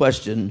asked the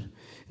question.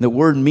 The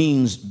word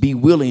means be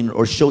willing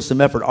or show some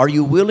effort. Are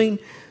you willing?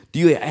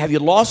 Have you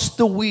lost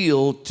the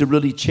will to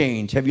really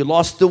change? Have you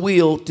lost the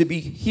will to be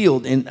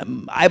healed?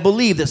 And I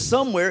believe that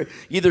somewhere,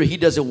 either he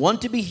doesn't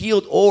want to be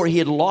healed or he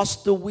had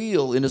lost the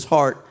will in his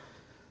heart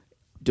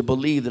to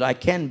believe that I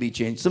can be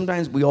changed.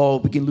 Sometimes we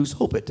can lose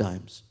hope at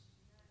times.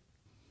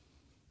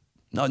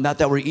 No, not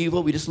that we're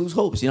evil. We just lose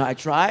hopes. You know, I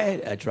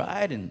tried,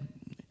 and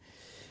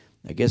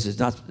I guess it's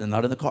not in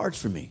the cards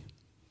for me.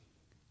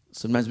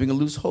 Sometimes we can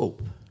lose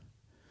hope.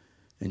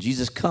 And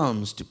Jesus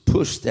comes to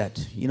push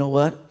that, you know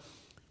what?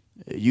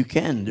 You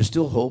can. There's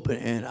still hope,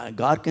 and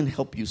God can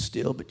help you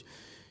still, but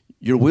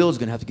your will is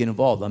going to have to get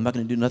involved. I'm not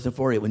going to do nothing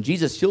for you. When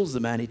Jesus heals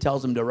the man, he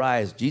tells him to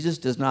rise. Jesus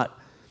does not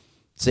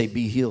say,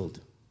 be healed.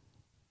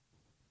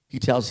 He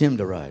tells him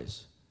to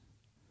rise.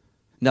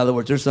 In other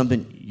words, there's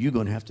something you're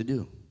going to have to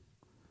do.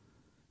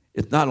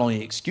 It's not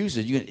only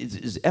excuses,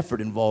 it's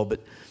effort involved, but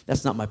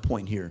that's not my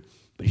point here.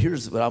 But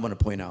here's what I want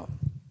to point out.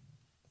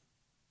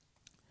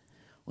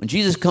 When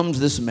Jesus comes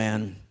to this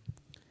man,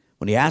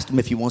 when he asked him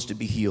if he wants to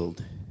be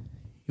healed,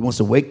 he wants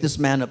to wake this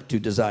man up to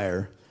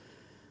desire.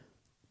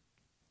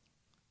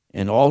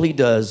 And all he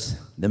does,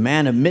 the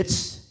man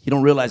admits, he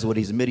don't realize what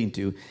he's admitting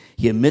to.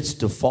 He admits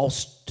to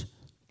false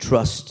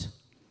trust.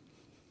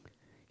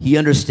 He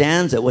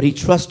understands that what he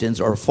trusts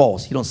in are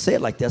false. He don't say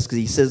it like this because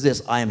he says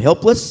this, I am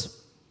helpless,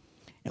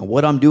 and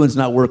what I'm doing is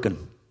not working.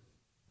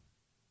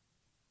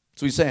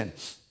 So he's saying,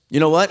 you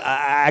know what?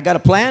 I got a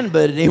plan,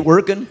 but it ain't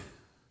working.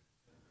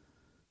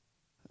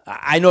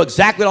 I know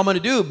exactly what I'm going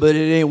to do, but it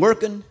ain't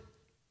working.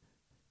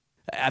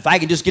 If I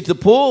can just get to the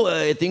pool,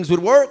 things would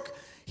work.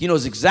 He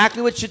knows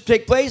exactly what should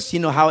take place. He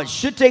knows how it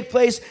should take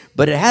place,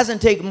 but it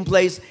hasn't taken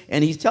place.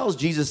 And he tells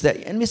Jesus that,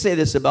 and let me say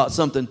this about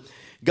something.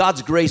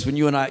 God's grace when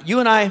you and I,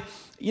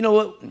 you know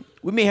what?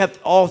 We may have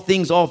all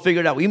things all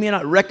figured out. We may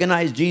not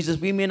recognize Jesus.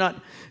 We may not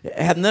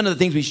have none of the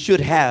things we should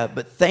have,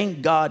 but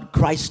thank God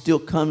Christ still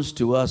comes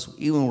to us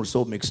even when we're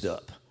so mixed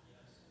up.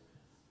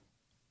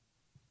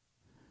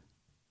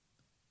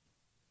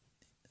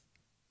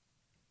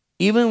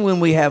 Even when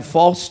we have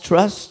false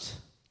trust,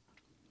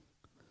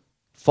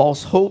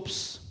 false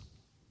hopes,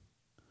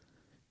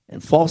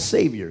 and false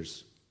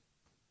saviors.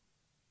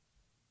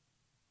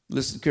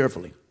 Listen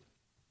carefully.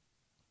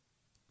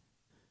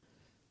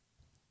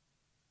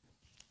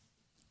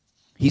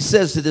 He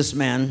says to this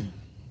man,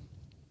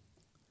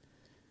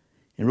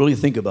 and really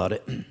think about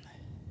it,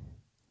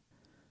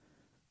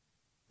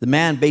 the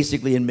man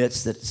basically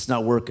admits that it's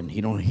not working.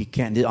 He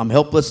can't. I'm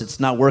helpless. It's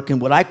not working.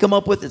 What I come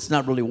up with, it's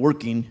not really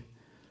working.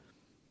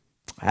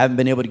 I haven't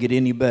been able to get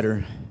any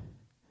better.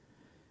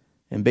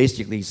 And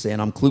basically he's saying,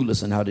 I'm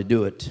clueless on how to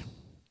do it.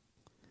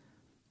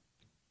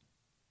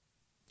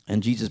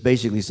 And Jesus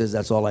basically says,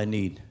 that's all I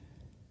need.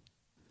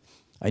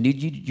 I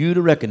need you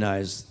to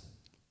recognize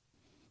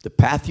the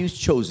path you've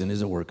chosen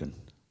isn't working.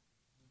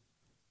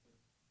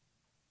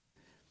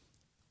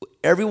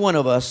 Every one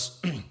of us,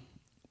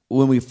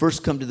 when we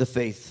first come to the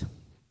faith,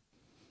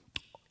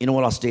 you know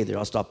what, I'll stay there.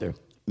 I'll stop there.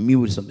 Me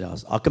with something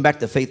else. I'll come back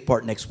to the faith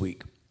part next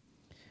week.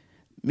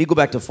 Let me go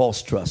back to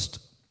false trust.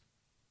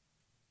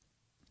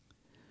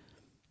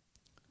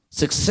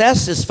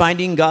 Success is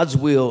finding God's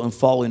will and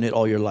following it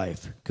all your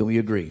life. Can we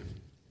agree?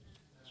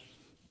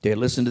 Okay,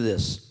 listen to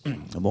this.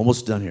 I'm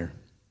almost done here.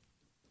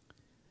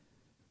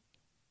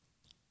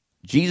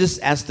 Jesus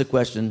asked the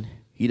question.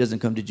 He doesn't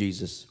come to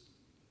Jesus.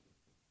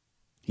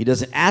 He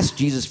doesn't ask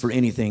Jesus for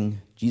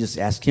anything. Jesus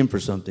asked him for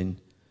something.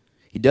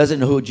 He doesn't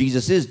know who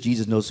Jesus is.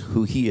 Jesus knows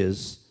who he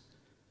is.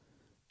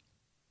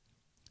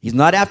 He's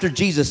not after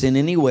Jesus in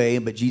any way,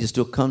 but Jesus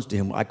still comes to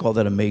him. I call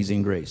that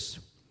amazing grace.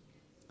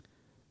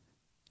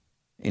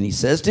 And he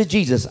says to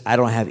Jesus, I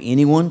don't have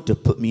anyone to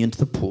put me into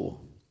the pool.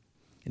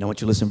 And I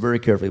want you to listen very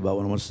carefully about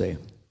what I want to say.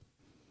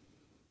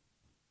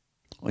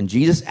 When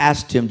Jesus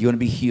asked him, do you want to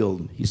be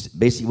healed?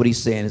 Basically what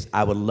he's saying is,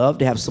 I would love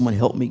to have someone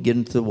help me get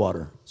into the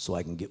water so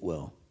I can get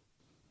well.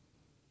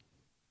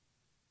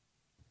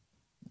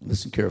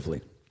 Listen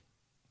carefully.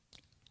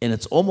 And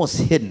it's almost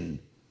hidden.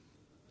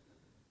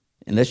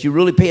 Unless you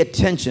really pay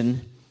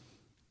attention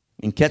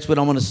and catch what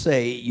I'm going to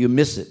say, you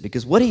miss it.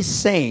 Because what he's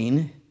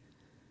saying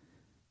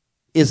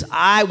is,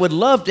 I would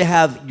love to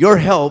have your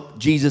help,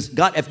 Jesus.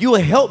 God, if you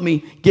will help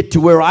me get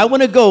to where I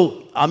want to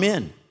go, I'm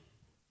in.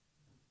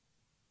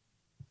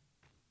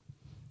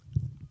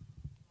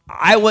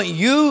 I want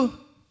you.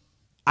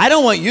 I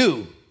don't want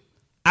you.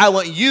 I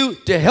want you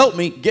to help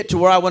me get to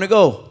where I want to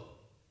go.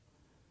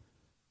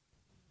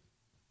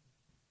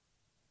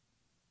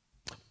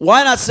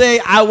 Why not say,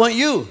 I want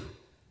you?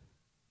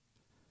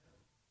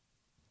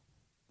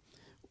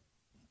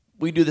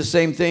 We do the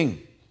same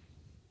thing.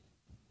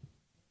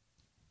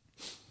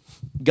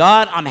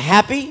 God, I'm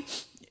happy.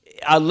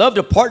 I'd love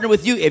to partner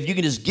with you. If you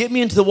can just get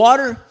me into the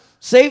water,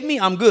 save me,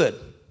 I'm good.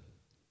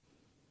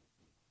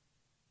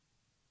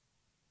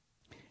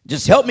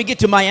 Just help me get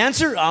to my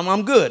answer,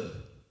 I'm good.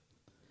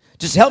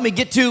 Just help me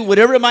get to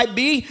whatever it might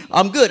be,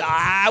 I'm good.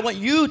 I want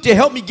you to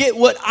help me get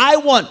what I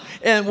want.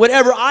 And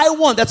whatever I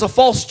want, that's a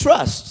false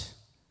trust.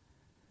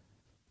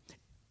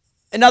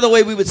 Another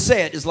way we would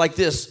say it is like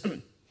this.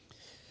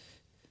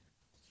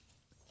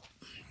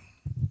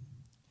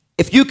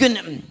 If you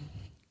can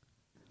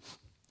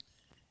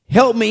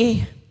help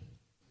me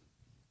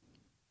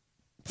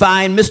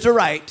find Mr.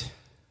 Right,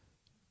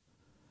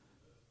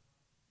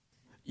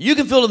 you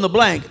can fill in the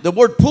blank. The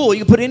word pool,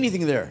 you can put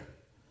anything there.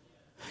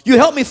 You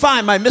help me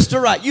find my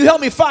Mr. Right. You help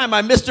me find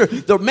my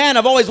the man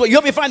I've always wanted. You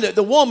help me find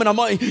the woman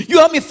you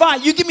help me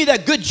find. You give me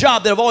that good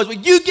job that I've always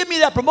wanted. You give me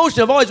that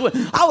promotion I've always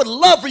wanted. I would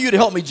love for you to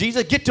help me,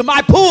 Jesus, get to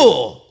my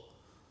pool.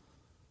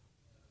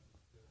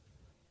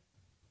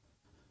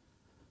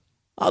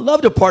 I'd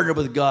love to partner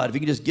with God if He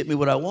can just get me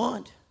what I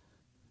want.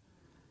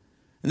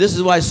 And this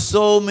is why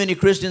so many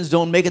Christians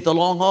don't make it the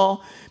long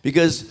haul,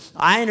 because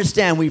I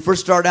understand when you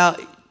first start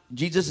out,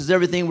 Jesus is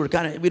everything. We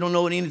don't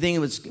know anything.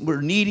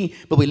 We're needy,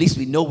 but at least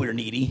we know we're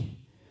needy.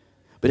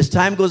 But as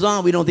time goes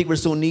on, we don't think we're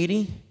so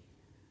needy.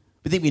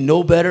 We think we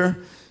know better.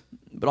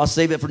 But I'll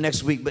save it for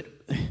next week. But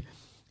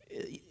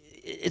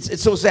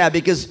it's so sad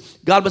because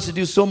God wants to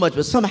do so much,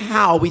 but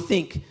somehow we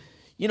think,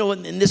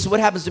 and this is what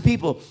happens to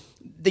people.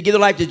 They give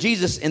their life to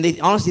Jesus, and they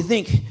honestly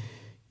think,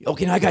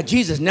 okay, now I got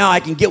Jesus. Now I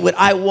can get what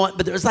I want.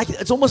 But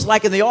it's almost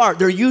like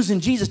they're using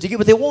Jesus to get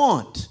what they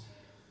want.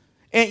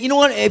 And you know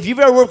what? If you've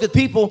ever worked with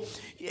people,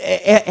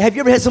 have you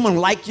ever had someone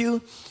like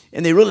you,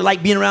 and they really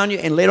like being around you,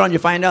 and later on you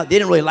find out they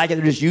didn't really like it,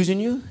 they're just using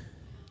you?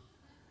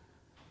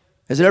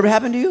 Has it ever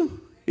happened to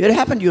you? It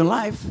happened to you in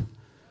life.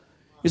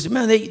 You say,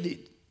 man, they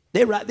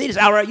just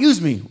outright use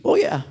me. Oh,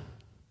 yeah.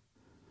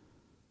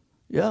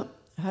 Yeah.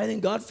 How do you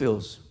think God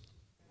feels?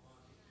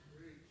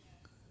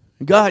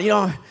 God,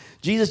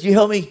 Jesus, you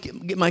help me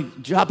get my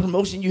job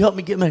promotion. You help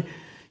me get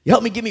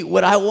me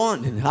what I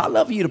want. And I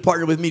love you to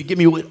partner with me to give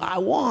me what I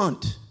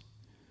want.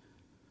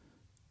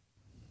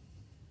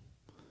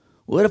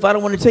 What if I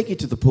don't want to take you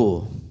to the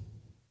pool?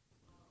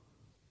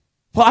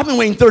 Well, I've been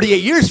waiting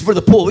 38 years for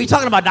the pool. What are you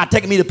talking about not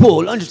taking me to the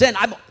pool? Understand?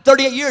 I'm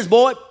 38 years,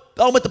 boy.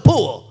 I'm at the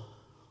pool.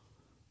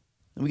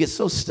 And we get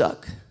so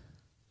stuck.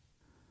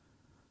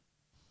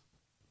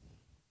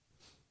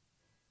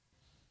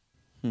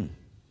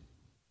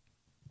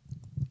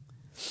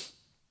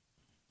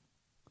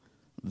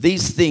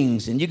 These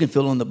things, and you can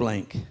fill in the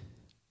blank.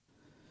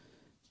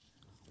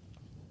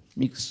 Let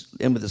me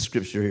end with the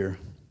scripture here.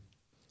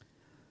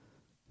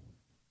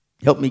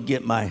 Help me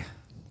get my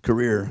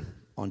career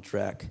on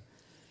track.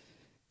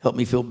 Help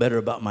me feel better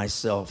about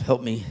myself.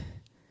 Help me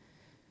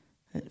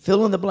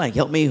fill in the blank.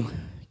 Help me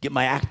get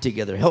my act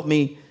together. Help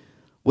me,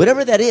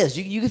 whatever that is,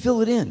 you can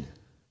fill it in.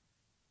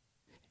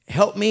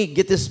 Help me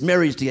get this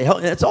marriage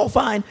together. That's all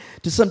fine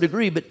to some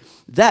degree, but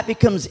that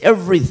becomes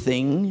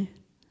everything.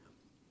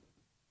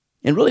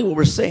 And really what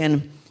we're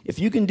saying, if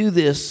you can do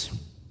this,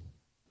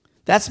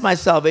 that's my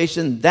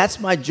salvation, that's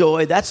my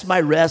joy, that's my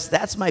rest,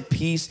 that's my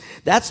peace,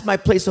 that's my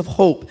place of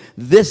hope.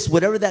 This,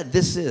 whatever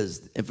this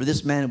is. And for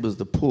this man, it was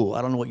the pool.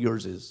 I don't know what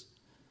yours is.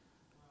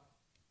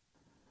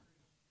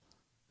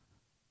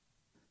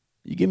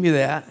 You give me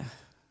that,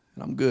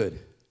 and I'm good.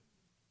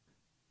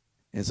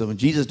 And so when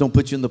Jesus don't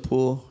put you in the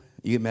pool,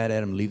 you get mad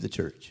at him and leave the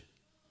church.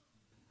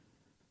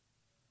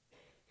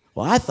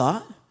 Well, I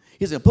thought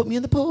he's going to put me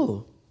in the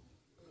pool.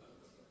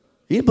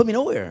 He didn't put me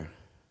nowhere.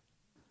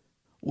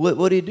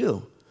 What did he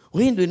do? Well,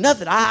 he didn't do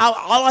nothing.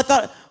 I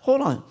thought,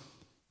 hold on.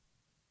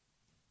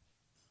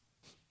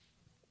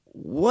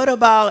 What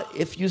about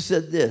if you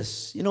said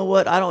this? You know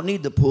what? I don't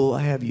need the pool.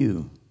 I have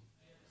you.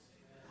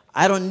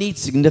 I don't need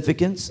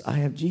significance. I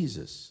have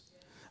Jesus.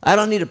 I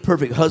don't need a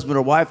perfect husband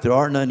or wife. There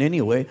are none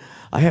anyway.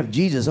 I have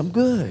Jesus. I'm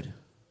good.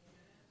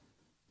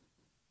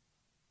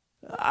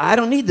 I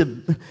don't need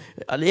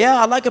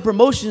I like a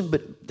promotion,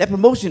 but that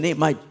promotion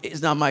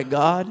is not my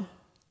God.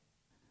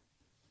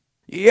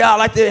 Yeah, I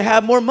like to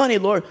have more money,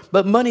 Lord,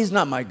 but money's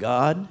not my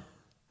God.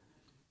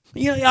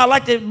 I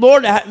like the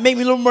Lord to make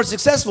me a little more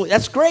successful.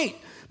 That's great,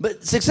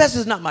 but success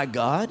is not my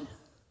God.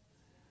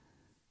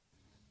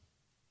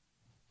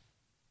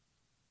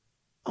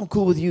 I'm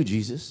cool with you,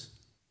 Jesus.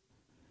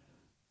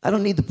 I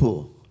don't need the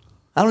pool.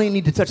 I don't even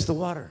need to touch the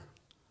water.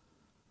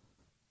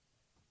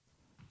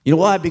 You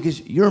know why?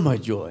 Because you're my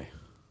joy.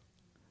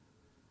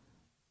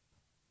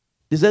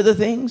 These other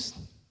things,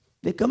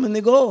 they come and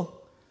they go.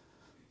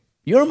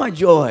 You're my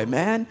joy,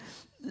 man.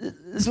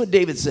 This is what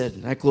David said.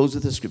 And I close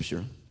with the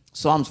scripture.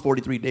 Psalms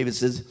 43, David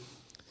says,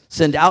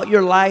 send out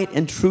your light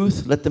and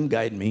truth. Let them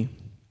guide me.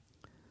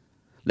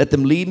 Let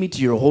them lead me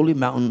to your holy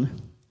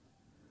mountain,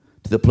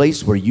 to the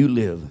place where you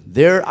live.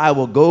 There I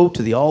will go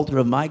to the altar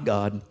of my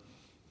God,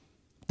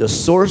 the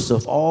source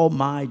of all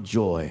my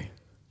joy.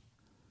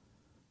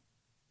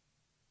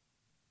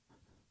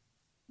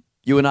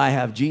 You and I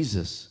have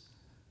Jesus.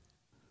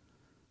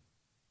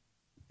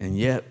 And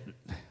yet,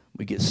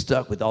 we get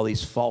stuck with all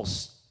these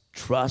false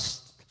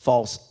trusts,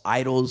 false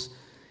idols.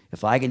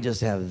 If I can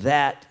just have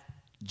that,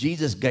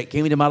 Jesus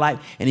came into my life,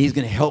 and he's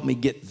going to help me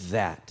get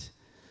that.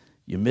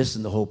 You're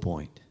missing the whole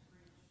point.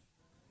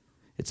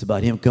 It's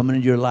about him coming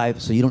into your life,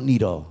 so you don't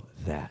need all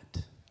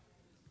that.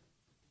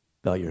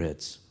 Bow your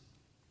heads.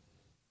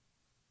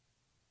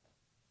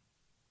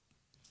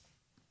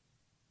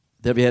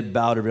 With every head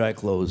bowed, every eye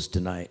closed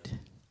tonight.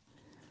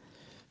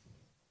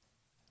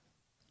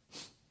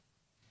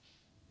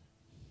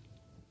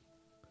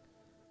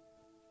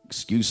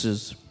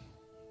 Excuses.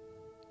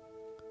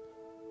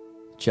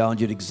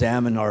 Challenge you to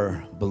examine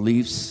our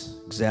beliefs,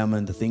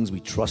 examine the things we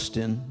trust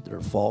in that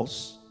are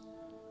false.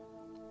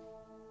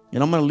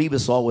 And I'm going to leave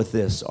us all with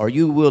this. Are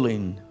you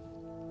willing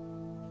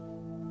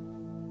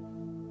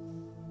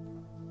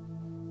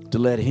to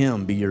let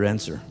him be your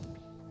answer?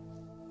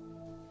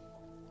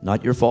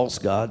 Not your false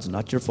gods,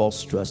 not your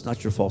false trust,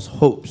 not your false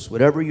hopes.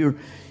 Whatever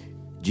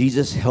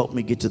Jesus, help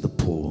me get to the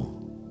pool.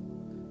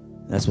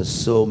 That's what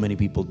so many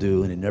people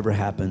do, and it never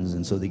happens,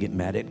 and so they get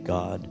mad at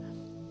God.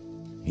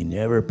 He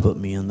never put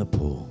me in the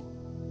pool,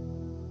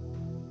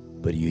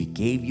 but he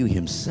gave you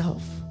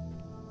himself.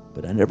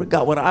 but I never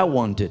got what I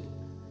wanted.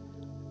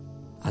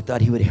 I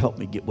thought he would help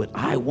me get what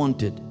I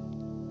wanted,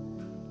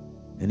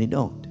 and he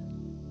don't.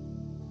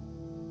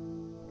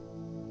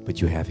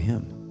 But you have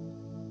him.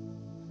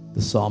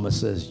 The psalmist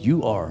says,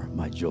 you are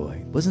my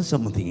joy. It wasn't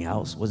something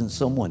else. It wasn't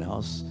someone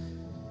else.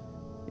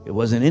 It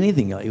wasn't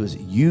anything else. It was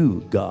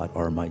you, God,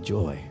 are my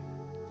joy.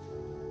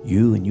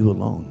 You and you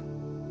alone.